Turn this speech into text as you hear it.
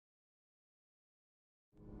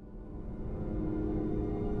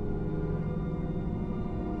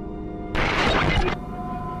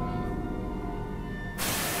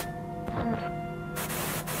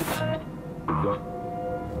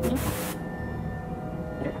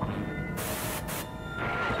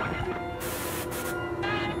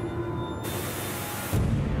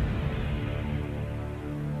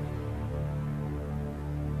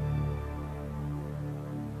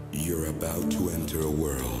about to enter a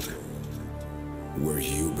world where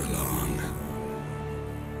you belong.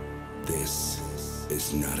 This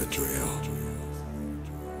is not a drill.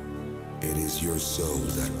 It is your soul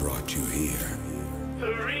that brought you here.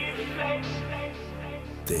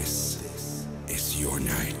 This is your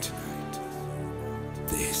night.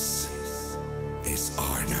 This is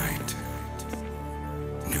our night.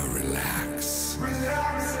 Now relax.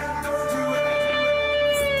 Relax. Don't do it.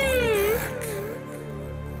 We're going back.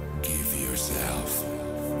 Give yourself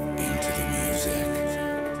into the music.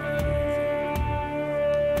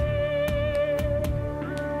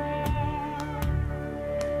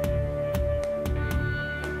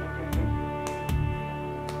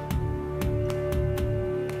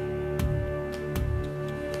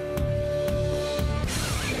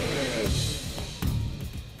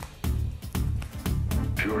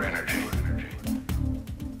 Pure energy.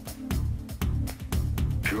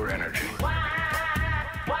 Pure energy.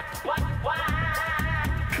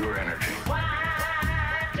 Pure energy.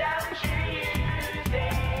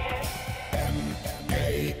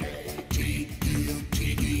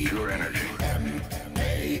 M-A-T-U-T-E. Pure energy.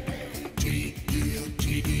 M-A-T-U-T-E.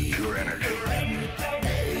 Pure energy.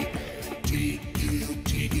 M-A-T-U-T-E.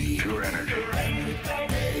 Pure energy.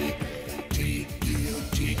 M-A-T-U-T-E.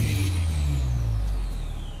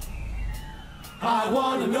 I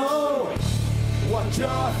wanna know what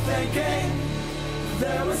you're thinking.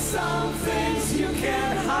 There are some things you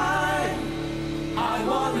can't hide. I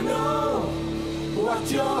wanna know what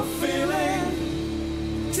you're feeling.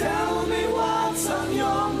 Tell me what's on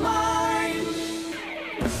your mind.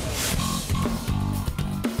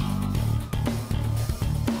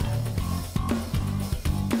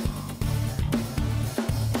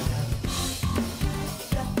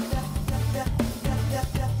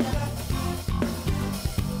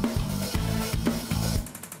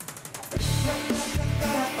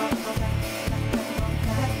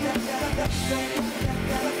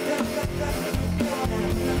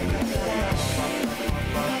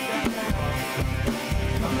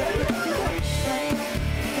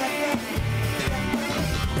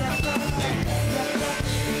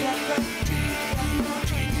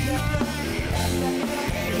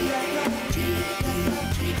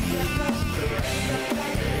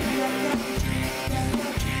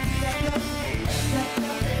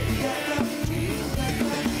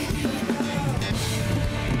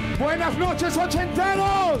 Buenas noches,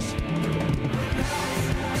 ochenteros.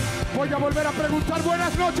 Voy a volver a preguntar,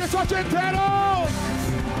 buenas noches, ochenteros.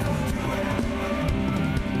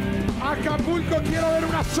 Acapulco, quiero ver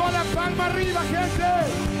una sola palma arriba, gente.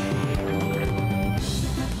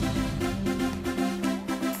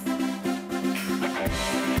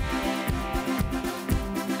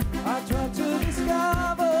 I tried to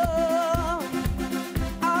discover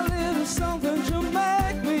a little something to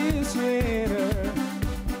make me sweeter.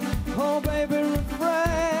 Oh baby,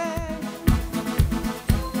 refrain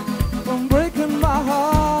from breaking my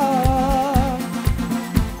heart.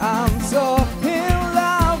 I'm so in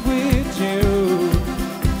love with you.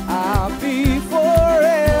 I'll be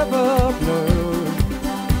forever blue.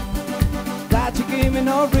 That you give me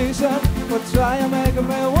no reason for trying to make me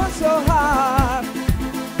want so hard.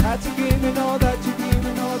 That you give me no, that you give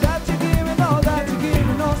me no, that you give me no, that you give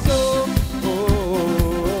me no so.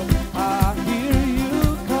 Oh, I hear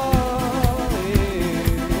you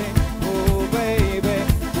calling. Oh baby,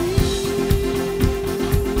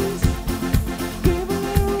 please give a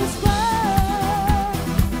little respect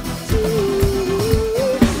to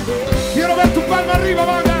Quiero ver tu palma arriba,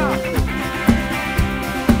 banda.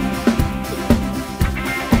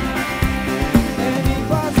 any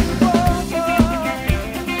possible.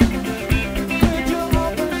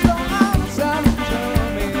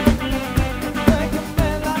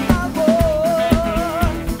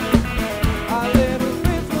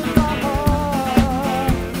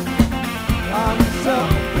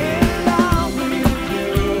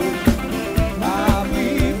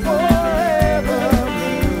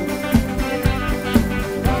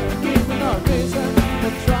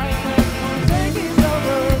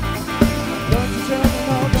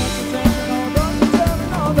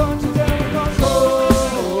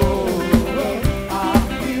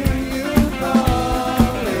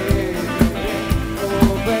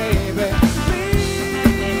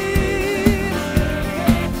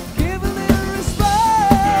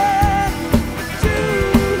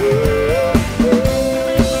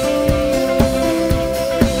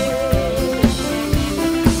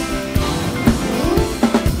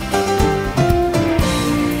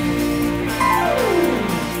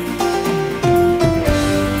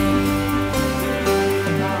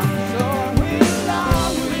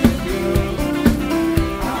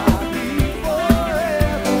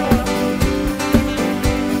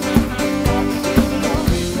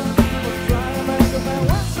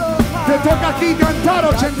 toca aquí cantar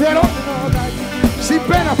ochentero. Sin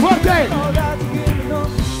pena, fuerte.